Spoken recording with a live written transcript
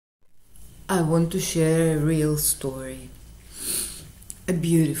I want to share a real story, a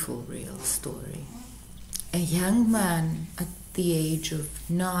beautiful real story. A young man at the age of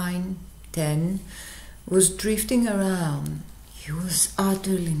 9, 10 was drifting around. He was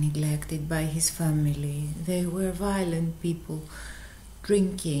utterly neglected by his family. They were violent people,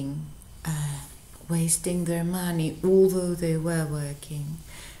 drinking, wasting their money, although they were working.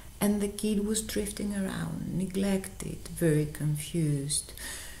 And the kid was drifting around, neglected, very confused.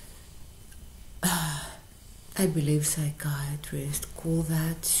 I believe psychiatrists call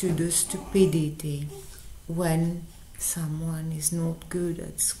that pseudo-stupidity, when someone is not good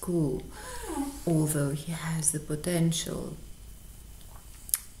at school, although he has the potential.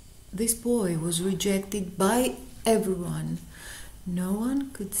 This boy was rejected by everyone. No one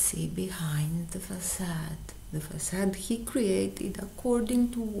could see behind the facade he created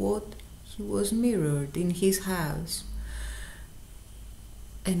according to what he was mirrored in his house.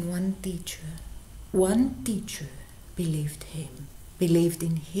 And one teacher believed him, believed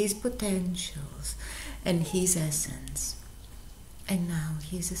in his potentials and his essence. And now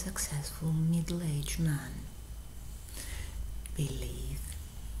he's a successful middle-aged man. Believe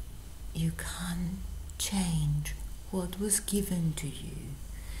you can't change what was given to you,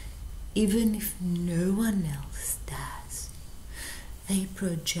 even if no one else does. They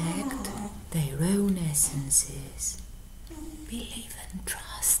project their own essences. Believe and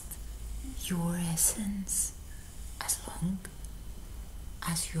trust your essence, as long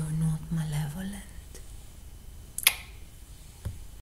as you're not malevolent.